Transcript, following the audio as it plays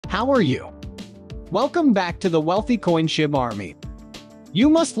How are you? Welcome back to the Wealthy Coin Shibarmy. You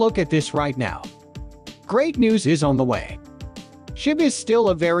must look at this right now. Great news is on the way. Shib is still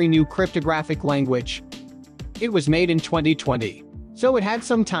a very new cryptographic language. It was made in 2020, so it had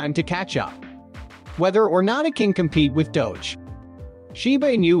some time to catch up. Whether or not it can compete with Doge. Shiba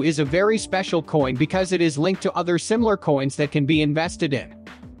Inu is a very special coin because it is linked to other similar coins that can be invested in.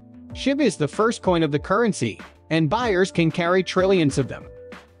 Shib is the first coin of the currency, and buyers can carry trillions of them.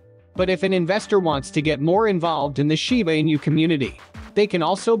 But if an investor wants to get more involved in the Shiba Inu community, they can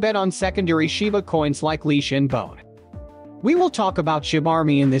also bet on secondary Shiba coins like Leash and Bone. We will talk about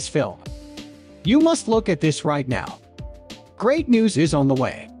Shibarmy in this film. You must look at this right now. Great news is on the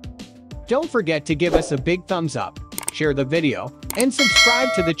way. Don't forget to give us a big thumbs up, share the video, and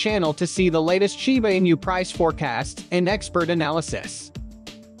subscribe to the channel to see the latest Shiba Inu price forecasts and expert analysis.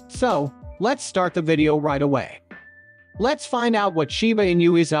 So, let's start the video right away. Let's find out what Shiba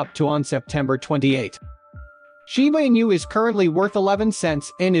Inu is up to on September 28. Shiba Inu is currently worth 11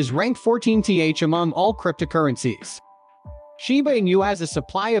 cents and is ranked 14th among all cryptocurrencies. Shiba Inu has a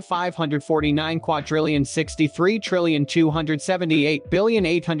supply of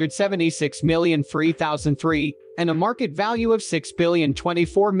 549,278,876,003,003 and a market value of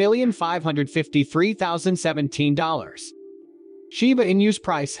 $6,024,553,017. Shiba Inu's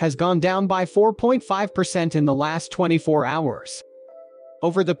price has gone down by 4.5% in the last 24 hours.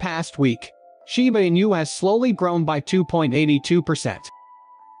 Over the past week, Shiba Inu has slowly grown by 2.82%.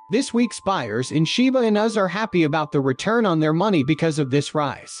 This week's buyers in Shiba Inus are happy about the return on their money because of this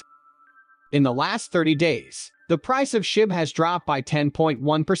rise. In the last 30 days, the price of Shib has dropped by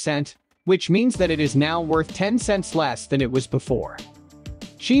 10.1%, which means that it is now worth 10 cents less than it was before.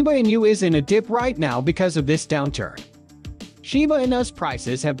 Shiba Inu is in a dip right now because of this downturn. Shiba Inu's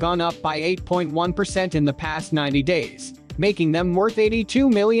prices have gone up by 8.1% in the past 90 days, making them worth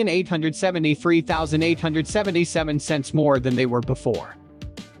 82,873,877 cents more than they were before.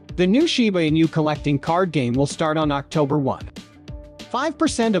 The new Shiba Inu collecting card game will start on October 1.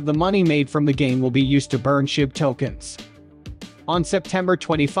 5% of the money made from the game will be used to burn Shib tokens. On September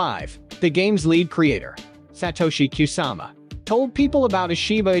 25, the game's lead creator, Satoshi Kusama, told people about a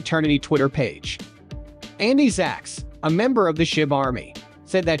Shiba Eternity Twitter page. Andy Zax, a member of the Shibarmy,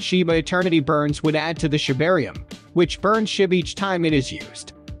 said that Shiba Eternity burns would add to the Shibarium, which burns Shib each time it is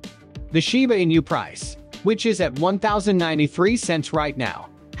used. The Shiba Inu price, which is at 1,093 cents right now,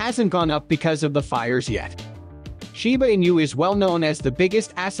 hasn't gone up because of the fires yet. Shiba Inu is well known as the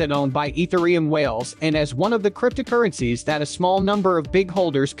biggest asset owned by Ethereum whales and as one of the cryptocurrencies that a small number of big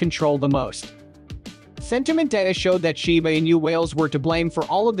holders control the most. Sentiment data showed that Shiba Inu whales were to blame for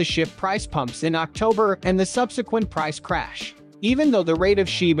all of the Shib price pumps in October and the subsequent price crash, even though the rate of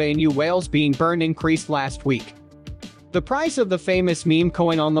Shiba Inu whales being burned increased last week. The price of the famous meme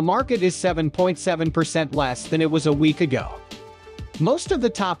coin on the market is 7.7% less than it was a week ago. Most of the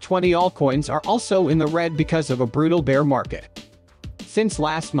top 20 altcoins are also in the red because of a brutal bear market. Since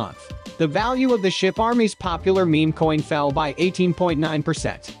last month, the value of the Shibarmy's popular meme coin fell by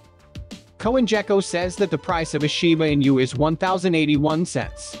 18.9%. CoinGecko says that the price of a Shiba Inu is 1,081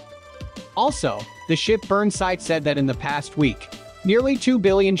 cents. Also, the Shib Burn site said that in the past week, nearly 2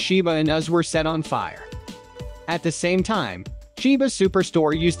 billion Shiba Inus were set on fire. At the same time, Shiba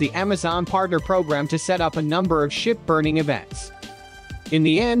Superstore used the Amazon Partner Program to set up a number of Shib burning events. In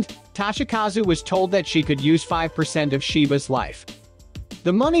the end, Toshikazu was told that she could use 5% of Shiba's life.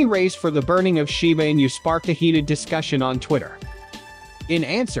 The money raised for the burning of Shiba Inu sparked a heated discussion on Twitter. In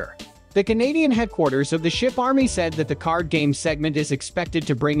answer, the Canadian headquarters of the Shibarmy said that the card game segment is expected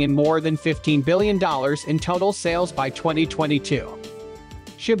to bring in more than $15 billion in total sales by 2022.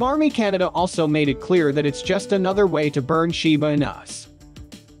 Shibarmy Canada also made it clear that it's just another way to burn Shiba Inus.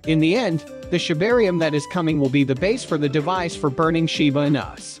 In the end, the Shibarium that is coming will be the base for the device for burning Shiba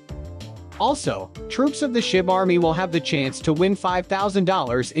Inus. Also, troops of the Shibarmy will have the chance to win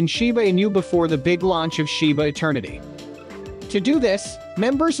 $5,000 in Shiba Inu before the big launch of Shiba Eternity. To do this,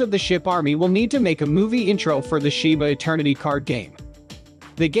 members of the Shibarmy will need to make a movie intro for the Shiba Eternity card game.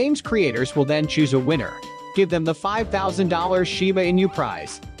 The game's creators will then choose a winner, give them the $5,000 Shiba Inu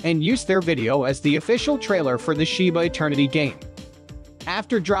prize, and use their video as the official trailer for the Shiba Eternity game.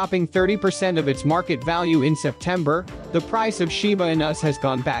 After dropping 30% of its market value in September, the price of Shiba Inus has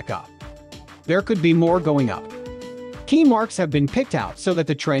gone back up. There could be more going up. Key marks have been picked out so that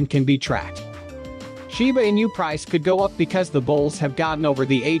the trend can be tracked. Shiba Inu price could go up because the bulls have gotten over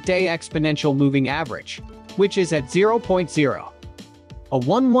the 8-day exponential moving average, which is at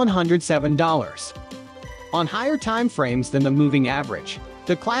 0.01107. On higher time frames than the moving average,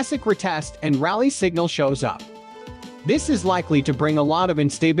 the classic retest and rally signal shows up. This is likely to bring a lot of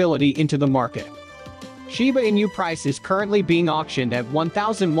instability into the market. Shiba Inu price is currently being auctioned at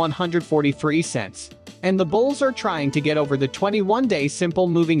 1,143 cents, and the bulls are trying to get over the 21-day simple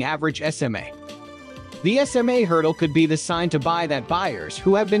moving average SMA. The SMA hurdle could be the sign to buy that buyers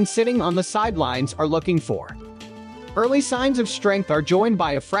who have been sitting on the sidelines are looking for. Early signs of strength are joined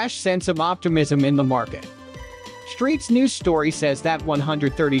by a fresh sense of optimism in the market. Street's news story says that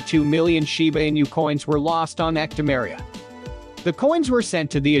 132 million Shiba Inu coins were lost on Ectomeria. The coins were sent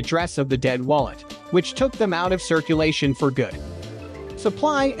to the address of the dead wallet, which took them out of circulation for good.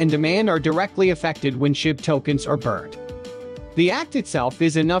 Supply and demand are directly affected when SHIB tokens are burned. The act itself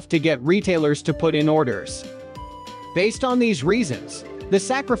is enough to get retailers to put in orders. Based on these reasons, the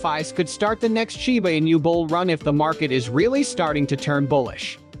sacrifice could start the next Shiba Inu bull run if the market is really starting to turn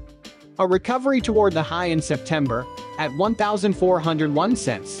bullish. A recovery toward the high in September, at 1,401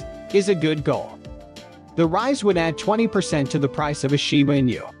 cents, is a good goal. The rise would add 20% to the price of a Shiba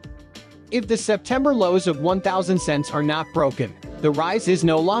Inu. If the September lows of 1,000 cents are not broken, the rise is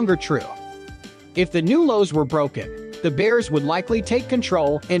no longer true. If the new lows were broken, the bears would likely take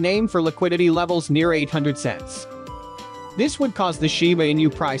control and aim for liquidity levels near 800 cents. This would cause the Shiba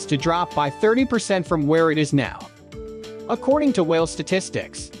Inu price to drop by 30% from where it is now. According to whale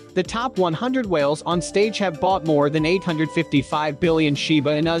statistics, the top 100 whales on stage have bought more than 855 billion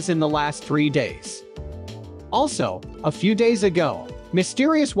Shiba Inus in the last 3 days. Also, a few days ago,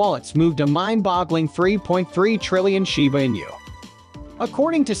 mysterious wallets moved a mind-boggling 3.3 trillion Shiba Inu.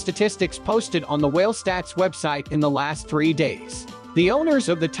 According to statistics posted on the Whale Stats website in the last 3 days, the owners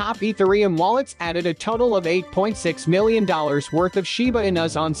of the top Ethereum wallets added a total of $8.6 million worth of Shiba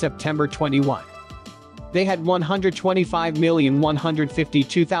Inus on September 21. They had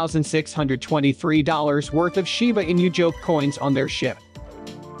 $125,152,623 worth of Shiba Inu joke coins on their ship.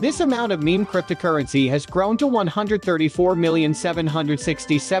 This amount of meme cryptocurrency has grown to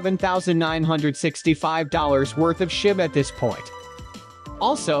 $134,767,965 worth of SHIB at this point.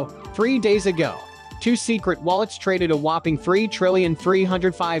 Also, 3 days ago, 2 secret wallets traded a whopping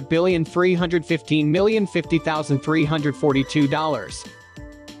 $3,305,315,050,342.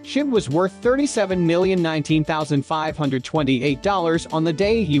 SHIB was worth $37,019,528 on the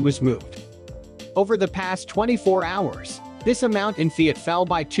day he was moved. Over the past 24 hours, this amount in fiat fell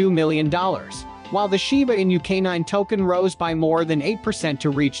by $2 million, while the Shiba Inu K9 token rose by more than 8%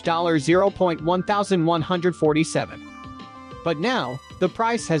 to reach $0.1147. But now, the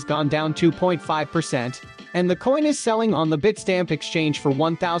price has gone down 2.5%, and the coin is selling on the Bitstamp exchange for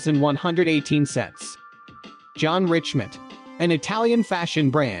 1,118 cents. John Richmond, an Italian fashion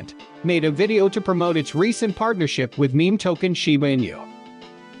brand, made a video to promote its recent partnership with meme token Shiba Inu.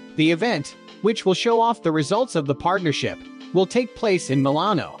 The event, which will show off the results of the partnership, will take place in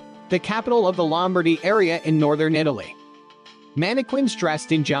Milano, the capital of the Lombardy area in northern Italy. Mannequins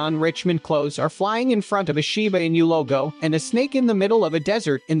dressed in John Richmond clothes are flying in front of a Shiba Inu logo and a snake in the middle of a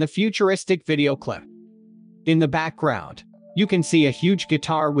desert in the futuristic video clip. In the background, you can see a huge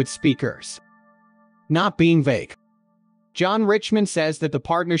guitar with speakers. Not being vague, John Richmond says that the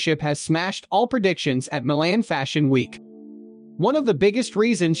partnership has smashed all predictions at Milan Fashion Week. One of the biggest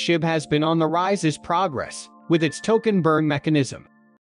reasons SHIB has been on the rise is progress with its token burn mechanism.